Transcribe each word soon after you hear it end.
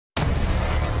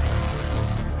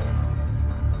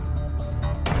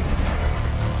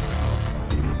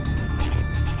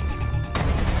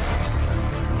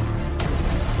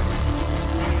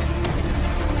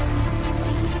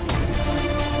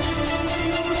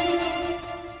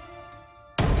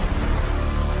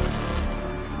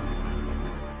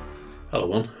Hello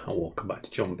everyone, and welcome back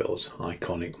to John Bill's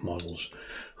Iconic Models.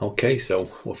 Okay, so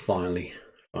we're finally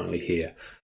here.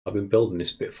 I've been building this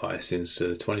Spitfire since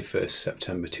 21st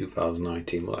September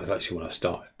 2019. Well, that's actually when I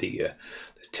started the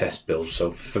test build.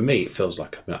 So for me, it feels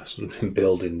like I've actually been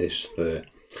building this for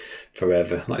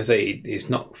forever. Like I say, it's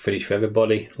not finished for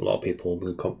everybody. A lot of people have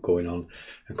been going on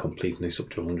and completing this up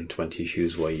to 120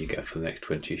 issues, where you get for the next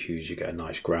 20 issues you get a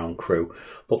nice ground crew.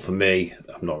 But for me,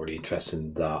 I'm not really interested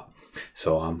in that.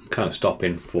 So I'm kind of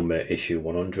stopping from issue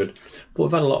 100, but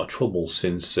we've had a lot of trouble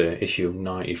since issue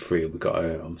 93. We got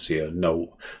obviously a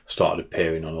note started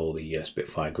appearing on all the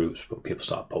Spitfire groups, but people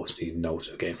started posting these notes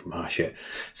again from Hachette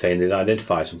saying they'd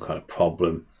identified some kind of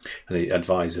problem and the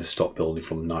advisors stopped building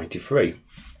from 93.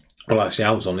 Well, actually,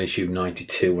 I was on issue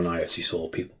 92 when I actually saw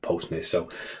people posting this, so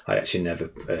I actually never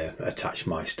attached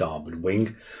my starboard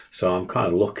wing. So I'm kind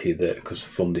of lucky that, because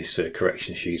from this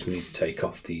correction sheets we need to take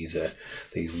off these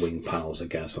wing panels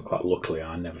again, so quite luckily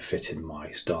I never fitted my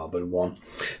starboard one.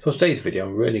 So today's video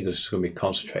I'm really just going to be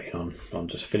concentrating on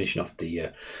just finishing off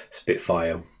the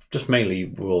Spitfire, just mainly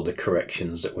with all the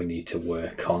corrections that we need to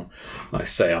work on. Like I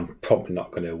say, I'm probably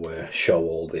not going to show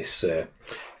all this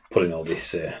putting all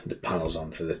this the panels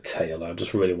on for the tail. I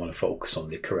just really want to focus on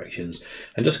the corrections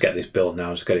and just get this built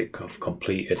now, just get it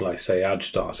completed. Like I say, I'd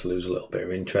start to lose a little bit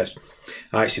of interest.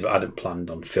 I hadn't planned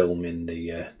on filming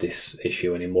the this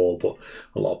issue anymore, but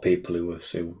a lot of people who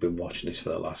have been watching this for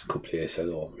the last couple of years said,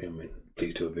 "Oh,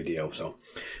 please do a video." So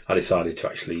I decided to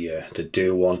actually to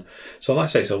do one. So like I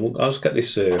say, so I'll just get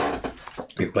this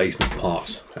replacement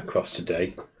parts across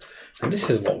today, and this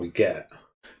is what we get.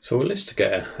 So we'll list to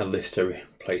get a list of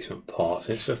replacement parts.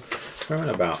 It's around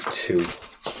about 2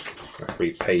 or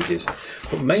 3 pages,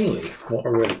 but mainly what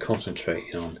we're really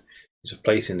concentrating on is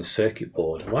replacing the circuit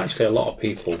board. Well, actually a lot of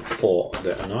people thought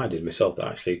that, and I did myself, that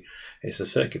actually it's the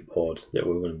circuit board that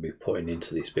we're going to be putting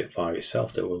into the Spitfire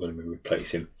itself that we're going to be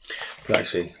replacing. But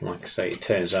actually, like I say, it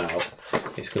turns out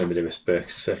it's going to be the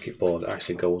circuit board that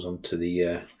actually goes onto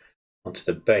the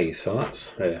base, so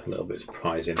that's a little bit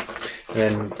surprising. And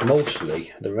then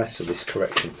mostly the rest of this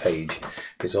correction page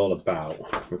is all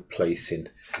about replacing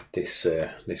this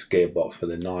this gearbox for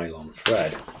the nylon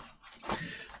thread.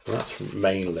 So that's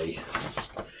mainly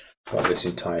what this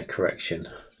entire correction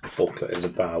booklet is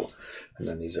about. And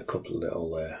then there's a couple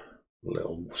of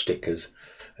little stickers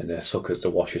and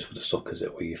the washers for the suckers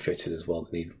that we fitted as well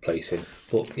that need replacing.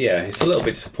 But yeah, it's a little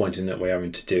bit disappointing that we're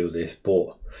having to do this,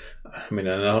 but I mean,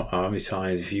 I know how many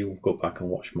times, if you go back and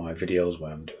watch my videos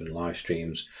where I'm doing live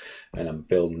streams and I'm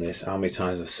building this, how many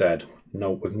times I've said,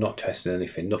 no, we're not testing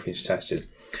anything, nothing's tested.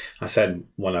 I said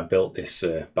when I built this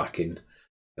back in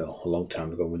a long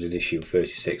time ago, when we did issue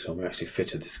 36, when we actually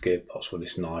fitted this gearbox with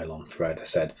this nylon thread, I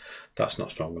said that's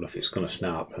not strong enough, it's going to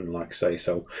snap. And like I say,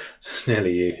 so it's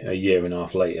nearly a year and a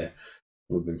half later,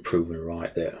 we've been proven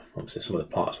right that obviously some of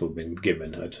the parts we've been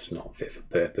given are just not fit for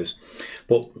purpose.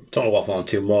 But don't want to waffle on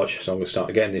too much, so I'm going to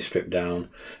start getting this stripped down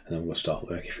and then we're going to start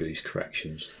working through these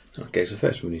corrections. Okay, so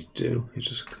first what we need to do is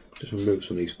just remove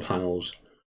some of these panels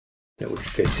that we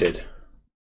fitted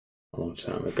a long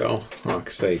time ago. Like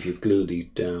I say, if you glue these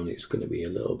down, it's going to be a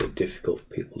little bit difficult for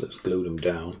people that's glued them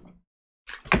down.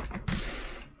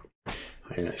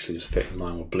 I can actually just fit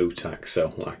mine with blue tack.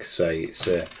 So like I say, it's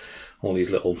all these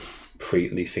little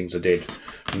these things I did,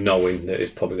 knowing that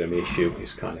it's probably going to be an issue,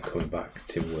 is kind of coming back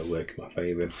to work in my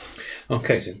favour.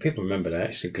 Okay, so people remember that I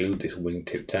actually glued this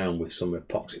wingtip down with some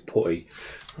epoxy putty.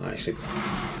 I actually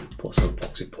put some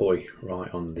epoxy putty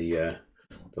right on the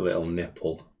little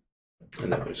nipple,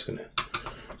 and then I'm just going to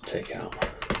take out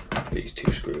these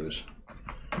 2 screws.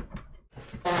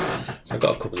 So I've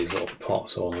got a couple of these little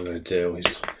pots, so all I'm going to do is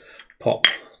just pop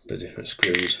the different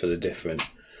screws for the different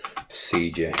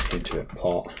procedure into a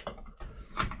pot.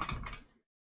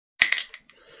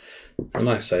 And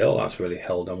like I say, all that's really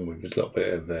held on with a little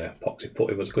bit of epoxy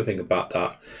putty, but the good thing about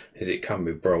that is it can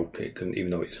be broke. It can,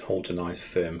 even though it holds a nice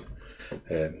firm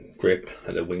grip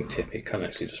at the wingtip, it can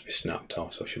actually just be snapped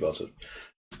off. So I should be able to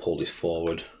pull this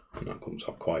forward and that comes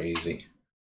off quite easy.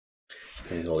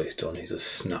 And all it's done is just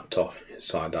snapped off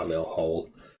inside that little hole.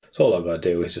 So all I've got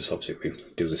to do is just obviously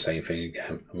do the same thing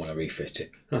again when I refit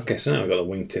it. Okay, so now I've got the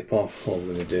wingtip off. All I'm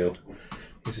going to do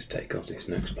is just take off this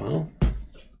next panel.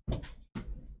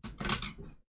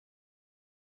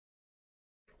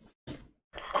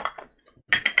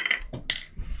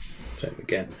 Same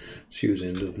again, just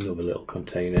using another little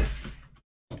container.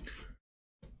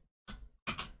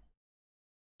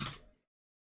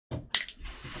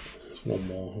 There's one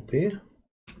more up here.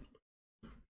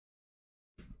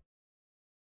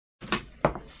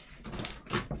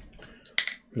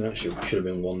 And actually, should have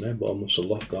been one there, but I must have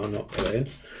lost that and not put it in.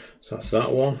 So that's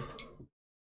that one.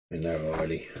 and they're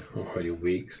already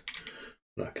weak.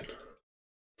 But I can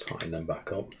tighten them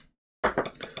back up.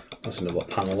 That's another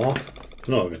panel off.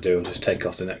 And all I'm going to do is just take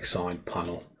off the next side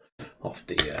panel off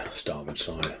the starboard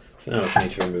side. So now I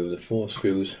need to remove the 4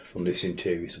 screws from this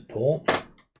interior support.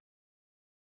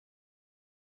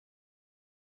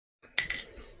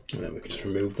 And then we can just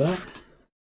remove that.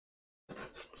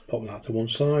 Pop that to one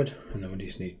side, and then we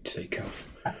just need to take off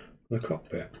the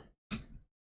cockpit.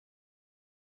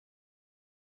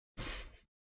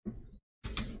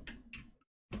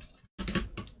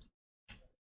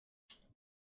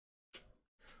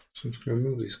 So I'm just going to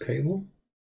remove this cable.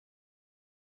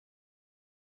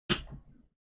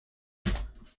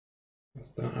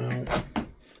 That's that out.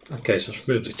 Okay, so I've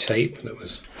removed the tape that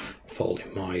was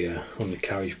folding my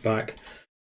undercarriage back,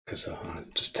 because I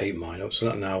just taped mine up. So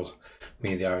that now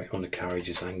means the undercarriage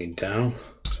is hanging down.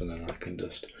 So then I can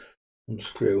just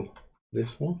unscrew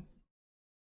this one.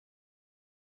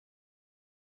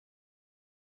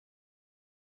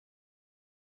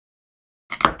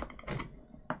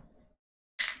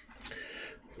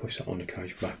 Push that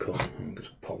undercarriage back up and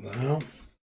just pop that out.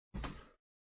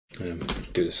 And then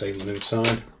do the same on the other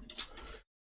side.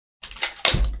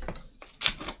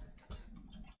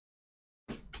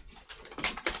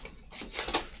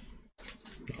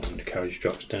 Undercarriage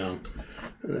drops down,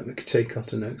 and then we can take off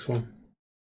the next one.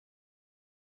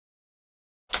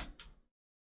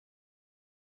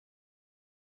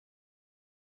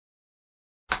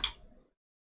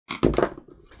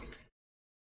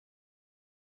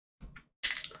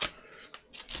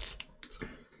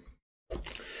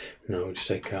 Now we'll just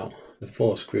take out the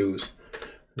 4 screws,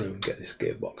 and then we get this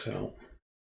gearbox out.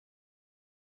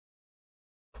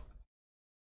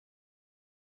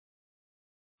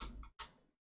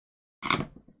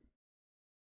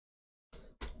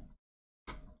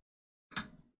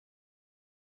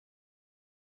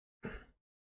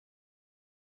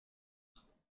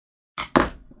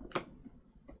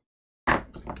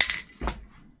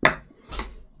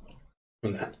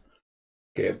 And then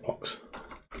gearbox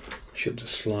should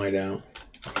just slide out,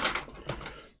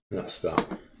 and that's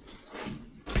that.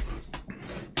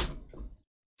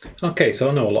 Okay, so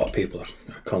I know a lot of people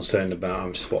are concerned about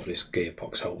having to swap this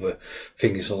gearbox over,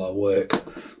 think it's a lot of work,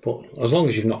 but as long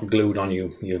as you've not glued on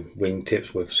your wing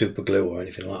tips with super glue or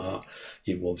anything like that,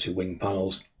 you've obviously wing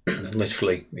panels, and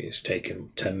literally it's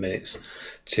taken 10 minutes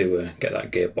to get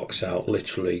that gearbox out,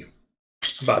 literally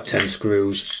about 10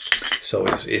 screws, so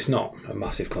it's not a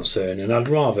massive concern. And I'd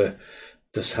rather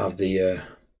just have the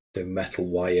metal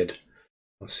wired,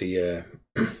 obviously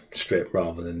strip,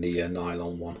 rather than the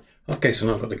nylon one. Okay, so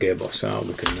now I've got the gearbox out,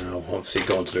 we can now obviously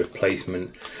go on to the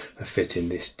replacement of fitting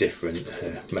this different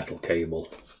metal cable.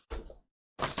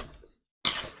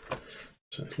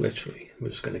 So it's literally, we're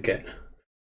just going to get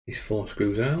these 4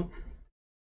 screws out.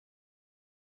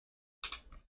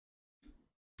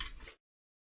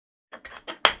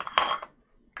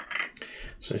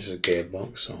 So this is a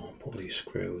gearbox, so I'll put these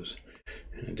screws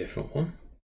in a different one.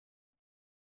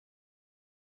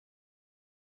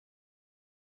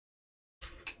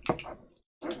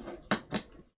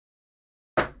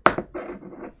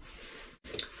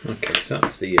 Okay, so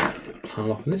that's the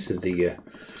panel off, and this is the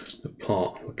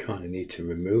part we kind of need to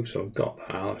remove. So I've got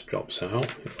that out, it drops out,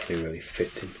 it's really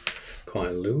fitting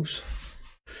quite loose,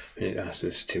 and it asks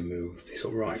us to move this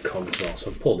right cog as well. So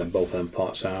I've pulled them, both of them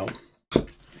parts out,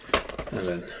 and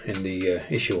then in the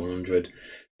issue 100,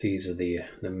 these are the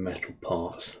metal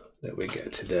parts that we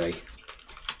get today.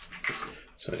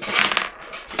 So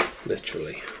it's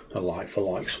literally a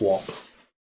like-for-like swap.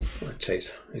 I'd say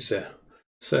it's a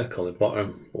circle at the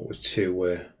bottom, but with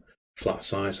 2 flat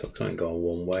sides, so it can only go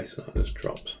one way, so that just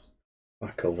drops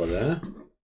back over there.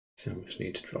 So we just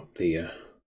need to drop the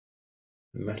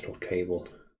metal cable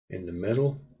in the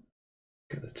middle,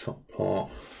 get the top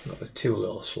part, got the 2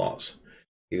 little slots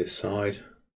either side.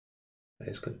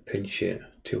 It's going to pinch it,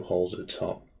 2 holes at the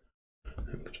top, and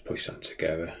we're going to push that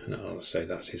together, and I'll say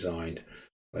that's designed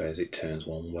where as it turns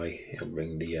one way, it'll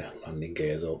bring the landing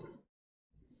gears up.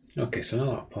 Okay, so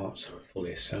now that part's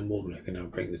fully assembled, we can now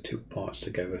bring the 2 parts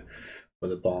together for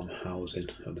the bottom housing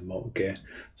of the motor gear.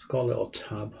 It's got a little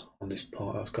tab on this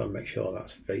part, I've got to make sure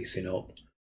that's facing up.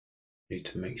 You need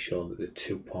to make sure that the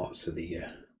 2 parts of the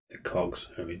cogs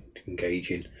are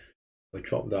engaging. We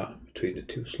drop that between the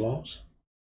 2 slots.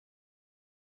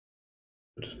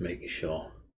 We're just making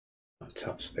sure that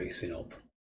tab's facing up.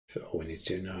 So all we need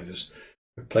to do now is just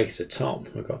replace the top.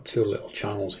 We've got 2 little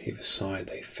channels either side,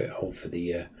 they fit over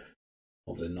the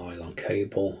nylon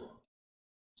cable.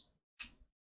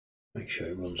 Make sure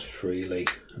it runs freely,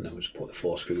 and then we'll just put the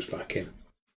 4 screws back in.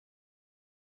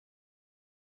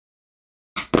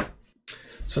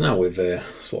 So now we've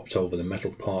swapped over the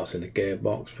metal parts in the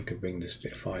gearbox, we can bring the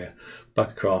Spitfire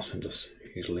back across and just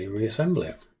easily reassemble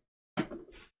it.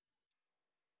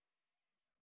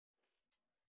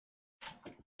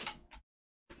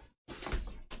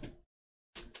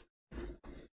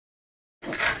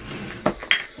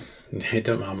 You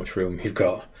don't know how much room you've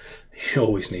got, you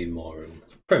always need more room.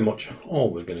 Pretty much all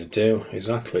we're going to do,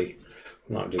 exactly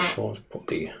like I did before, is put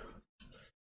the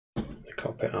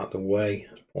cockpit out the way,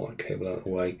 pull that cable out of the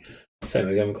way. Same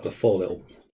again, we've got the four little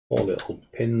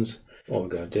pins. All we're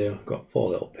going to do, we've got 4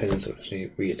 little pins that we just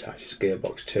need to reattach this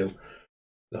gearbox to.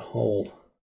 The hole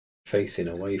facing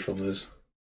away from us,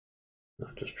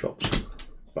 that just drops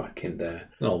back in there.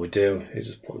 And all we do is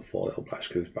just put the 4 little black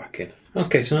screws back in.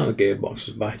 Okay, so now the gearbox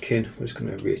is back in, we're just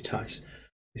going to reattach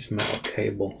this metal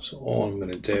cable. So all I'm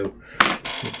going to do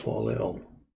is put a little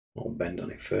bend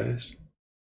on it first,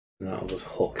 and that'll just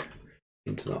hook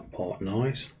into that part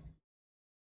nice.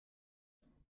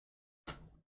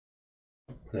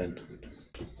 Then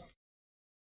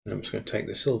I'm just going to take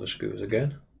the silver screws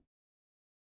again.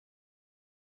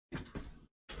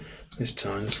 This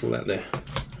time just let the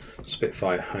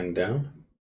Spitfire hang down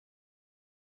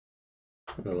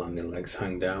and the landing legs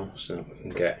hang down so that we can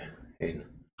get in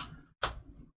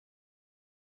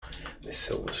this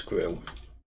silver screw.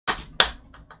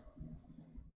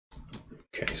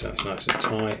 Okay, so that's nice and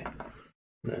tight.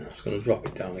 And then I'm just going to drop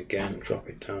it down again, drop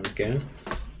it down again.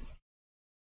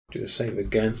 Do the same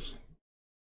again.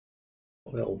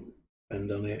 A little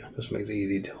bend on it, just makes it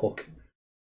easy to hook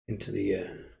into the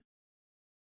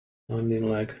landing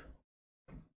leg.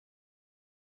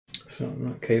 So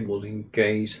that cable's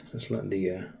engaged, just let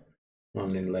the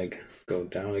landing leg go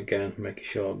down again, making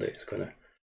sure that it's going to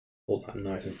hold that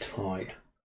nice and tight.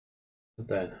 And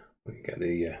then we can get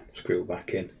the screw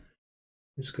back in.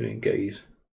 It's going to engage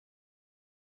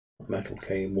that metal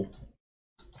cable.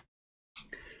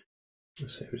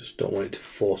 So we just don't want it to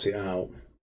force it out.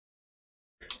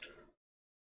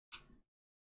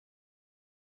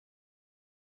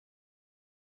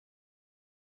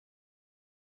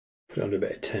 Put it under a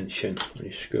bit of tension when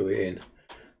you screw it in.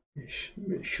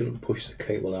 It shouldn't push the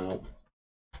cable out.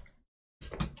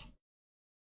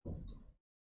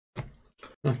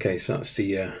 Okay, so that's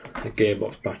the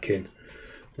gearbox back in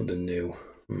with the new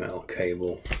metal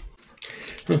cable.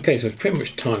 Okay, so it's pretty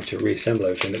much time to reassemble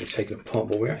everything that we've taken apart,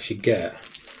 but we actually get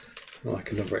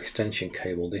like another extension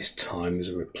cable this time as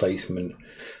a replacement.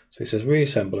 So it says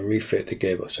reassemble and refit the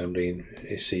gearbox assembly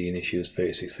is seeing issues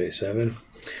 36, 37.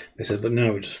 It says, but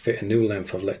now we just fit a new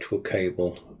length of electrical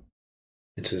cable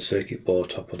into the circuit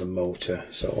board top of the motor.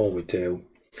 So all we do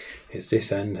is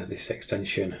this end, this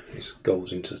extension,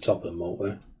 goes into the top of the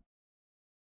motor.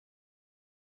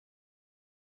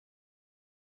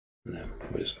 And then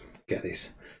we just get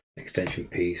this extension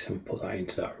piece and put that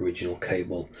into that original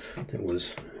cable that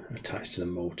was attached to the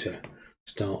motor to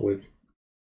start with.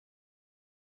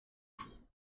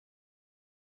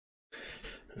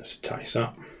 Let's attach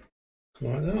that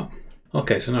like that.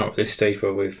 Okay, so now at this stage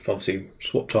where we've obviously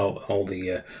swapped out all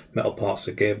the metal parts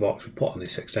of the gearbox, we put on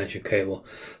this extension cable.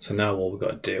 So now all we've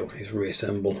got to do is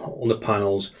reassemble all the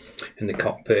panels in the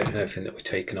cockpit and everything that we've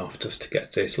taken off just to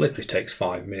get this. Literally takes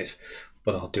 5 minutes,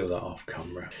 but I'll do that off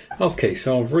camera. Okay,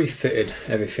 so I've refitted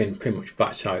everything pretty much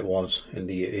back to how it was in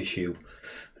the issue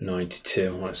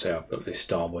 92. Like I say, I've got this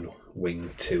starboard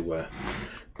wing to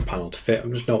panel to fit.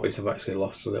 I've just noticed I've actually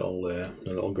lost a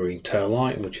little green tail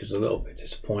light, which is a little bit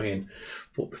disappointing,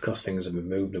 but because things have been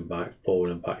moved and back, forward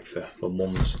and back for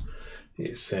months,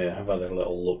 it's I've had a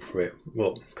little look for it,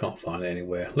 but can't find it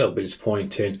anywhere. A little bit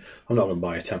disappointing. I'm not going to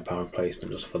buy a £10 replacement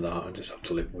just for that. I just have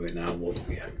to live with it now. But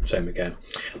yeah, same again.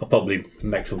 I'll probably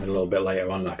make something a little bit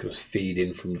later on that I can just feed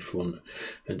in from the front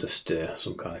and just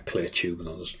some kind of clear tube, and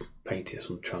I'll just paint it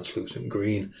some translucent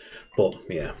green. But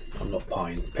yeah, I'm not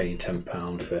paying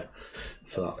 £10 for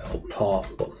that little part,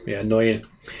 but yeah, annoying.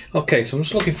 Okay, so I'm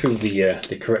just looking through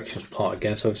the corrections part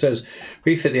again. So it says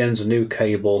refit the ends of new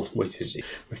cable, which is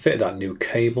we fitted that new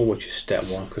cable, which is step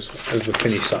 1, because as we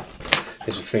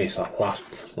finish that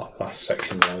last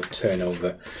section now, we turn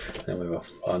over, then we have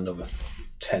another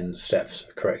 10 steps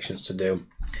of corrections to do.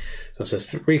 So it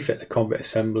says refit the cockpit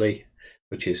assembly,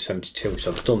 which is 72, which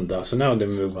I've done that. So now then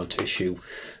we move on to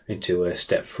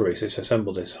step 3. So it's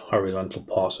assemble this horizontal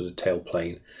parts of the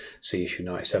tailplane, see issue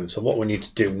 97. So what we need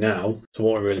to do now,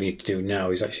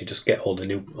 is actually just get all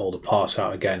the parts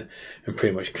out again and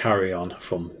pretty much carry on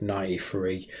from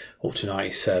 93 up to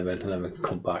 97, and then we can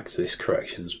come back to this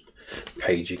corrections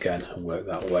page again and work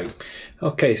that way.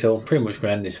 Okay, so I'm pretty much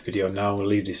going to end this video now. I'll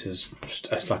leave this as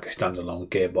like a standalone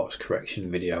gearbox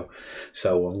correction video.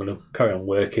 So I'm going to carry on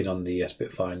working on the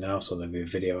Spitfire now, so there'll be a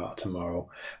video out tomorrow,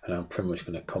 and I'm pretty much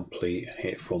going to complete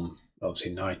it from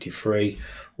obviously 93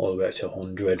 all the way up to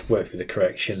 100, work through the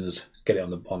corrections, get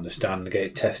it on the stand, get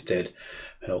it tested,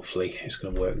 and hopefully it's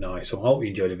going to work nice. So I hope you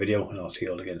enjoyed the video, and I'll see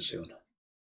you all again soon.